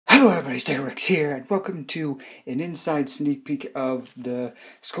Hello everybody, Rex here, and welcome to an inside sneak peek of the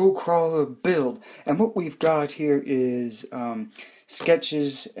Skullcrawler build. And what we've got here is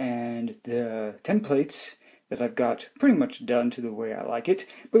sketches and the templates that I've got pretty much done to the way I like it.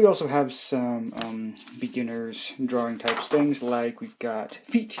 But we also have some beginners drawing types things, like we've got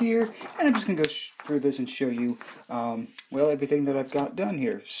feet here, and I'm just going to go through this and show you, well, everything that I've got done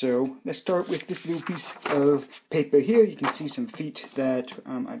here. So let's start with this little piece of paper here. You can see some feet that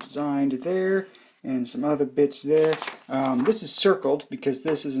I designed there, and some other bits there. This is circled because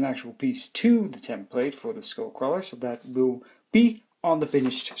this is an actual piece to the template for the Skullcrawler, so that will be on the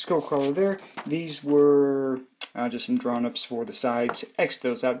finished Skullcrawler there. These were just some drawn-ups for the sides. X'd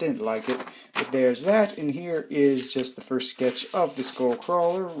those out, didn't like it, but there's that. And here is just the first sketch of the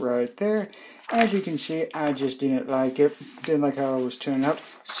Skullcrawler right there. As you can see, I just didn't like it. Didn't like how it was turning out,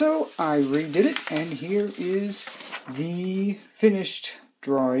 so I redid it, and here is the finished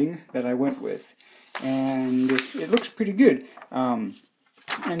drawing that I went with. And it looks pretty good. And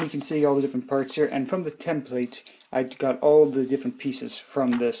you can see all the different parts here, and from the template I got all the different pieces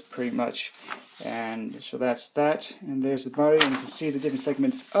from this pretty much. And so that's that, and there's the body, and you can see the different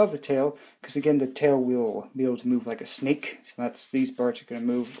segments of the tail, because again the tail will be able to move like a snake, so that's, these parts are going to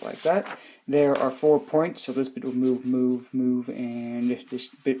move like that. There are 4 points, so this bit will move, and this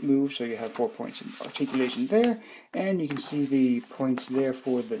bit moves, so you have 4 points of articulation there, and you can see the points there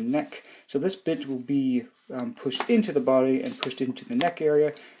for the neck. So this bit will be pushed into the body and pushed into the neck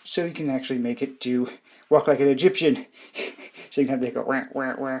area, so you can actually make it do walk like an Egyptian. So you can have they go wah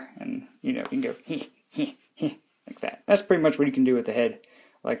wah wah, and you know, you can go hee hee hee like that. That's pretty much what you can do with the head,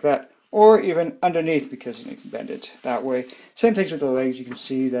 like that, or even underneath, because you can bend it that way. Same things with the legs. You can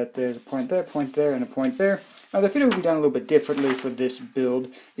see that there's a point there, and a point there. Now the video will be done a little bit differently for this build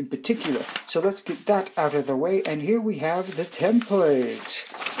in particular. So let's get that out of the way, and here we have the template.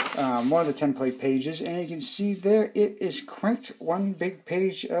 One of the template pages, and you can see there it is quite one big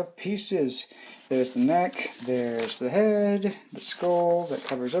page of pieces. There's the neck, there's the head, the skull that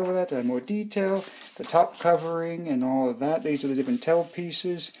covers over that, to have more detail, the top covering, and all of that. These are the different tail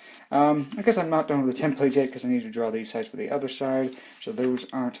pieces. I guess I'm not done with the template yet because I need to draw these sides for the other side, so those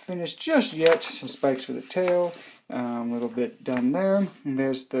aren't finished just yet. Some spikes for the tail, a little bit done there, and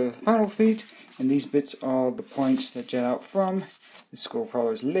there's the final feet, and these bits are the points that jet out from the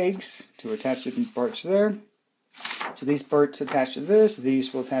Skullcrawler's legs to attach different parts there. So these parts attach to this,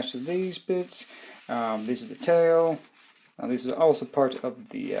 these will attach to these bits, these are the tail, these are also part of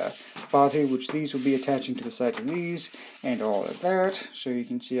the body, which these will be attaching to the sides of these, and all of that. So you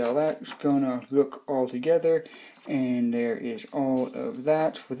can see how that's going to look all together, and there is all of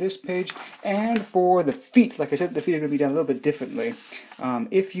that for this page. And for the feet, like I said, the feet are going to be done a little bit differently.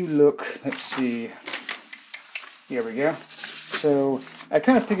 If you look, let's see, here we go. So I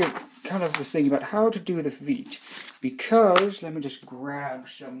kind of was thinking about how to do the feet, because let me just grab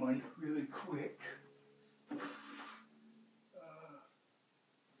someone really quick.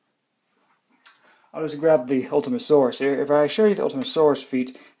 I'll just grab the Ultimasaurus here. If I show you the Ultimasaurus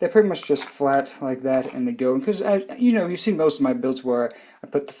feet, they're pretty much just flat like that, and they go. Because you know, you've seen most of my builds where I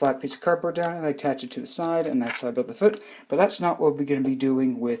put the flat piece of cardboard down and I attach it to the side, and that's how I built the foot. But that's not what we're going to be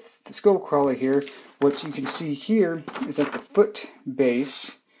doing with the Skullcrawler here. What you can see here is that the foot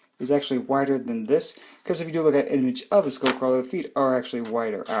base is actually wider than this, because if you do look at an image of the Skullcrawler, the feet are actually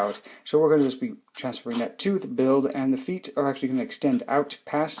wider out. So we're going to just be transferring that to the build, and the feet are actually going to extend out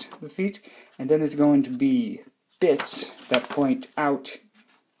past the feet, and then there's going to be bits that point out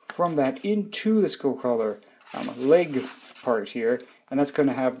from that into the Skullcrawler leg part here, and that's going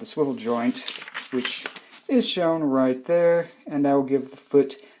to have the swivel joint, which is shown right there, and that will give the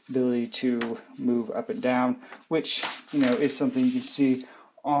foot ability to move up and down, which, you know, is something you can see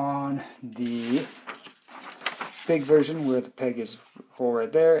on the big version where the peg is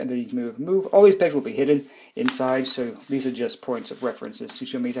right there, and then you can move. All these pegs will be hidden inside, so these are just points of references to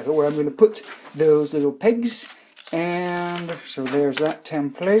show me exactly where I'm going to put those little pegs. And so there's that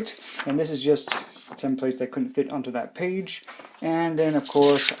template, and this is just the templates that couldn't fit onto that page. And then of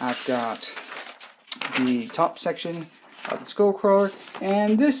course I've got the top section of the Skullcrawler,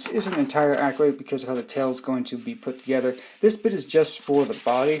 and this isn't entirely accurate because of how the tail is going to be put together. This bit is just for the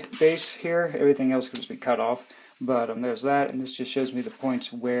body base here, everything else can just be cut off, but there's that, and this just shows me the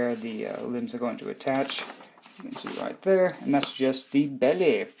points where the limbs are going to attach. You can see right there, and that's just the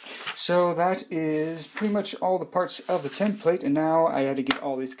belly. So that is pretty much all the parts of the template, and now I had to get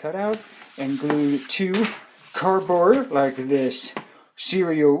all these cut out and glued to cardboard like this.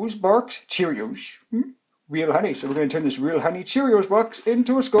 Cheerios box, Cheerios. Real honey. So we're going to turn this real honey Cheerios box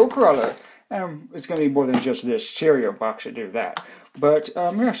into a Skullcrawler. It's going to be more than just this Cheerio box to do that. But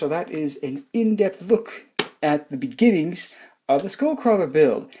yeah, so that is an in-depth look at the beginnings of the Skullcrawler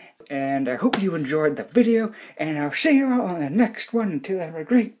build. And I hope you enjoyed the video, and I'll see you all on the next one. Until then, have a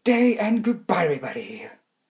great day, and goodbye, everybody.